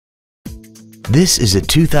This is a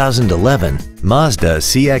 2011 Mazda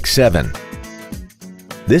CX-7.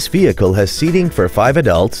 This vehicle has seating for 5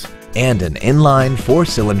 adults and an inline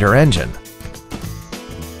 4-cylinder engine.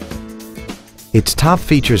 Its top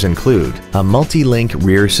features include a multi-link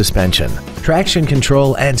rear suspension, traction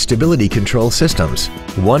control and stability control systems,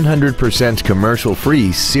 100%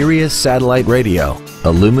 commercial-free Sirius satellite radio,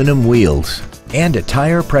 aluminum wheels, and a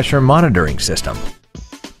tire pressure monitoring system.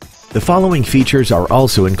 The following features are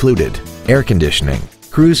also included: air conditioning,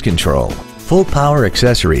 cruise control, full power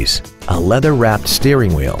accessories, a leather-wrapped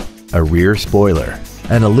steering wheel, a rear spoiler,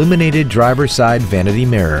 an illuminated driver's side vanity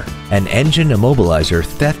mirror, an engine immobilizer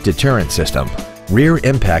theft deterrent system, rear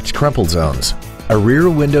impact crumple zones, a rear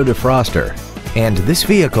window defroster, and this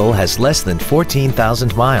vehicle has less than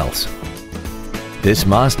 14,000 miles. This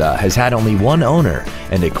Mazda has had only one owner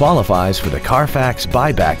and it qualifies for the Carfax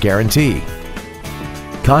buyback guarantee.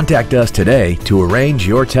 Contact us today to arrange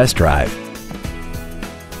your test drive.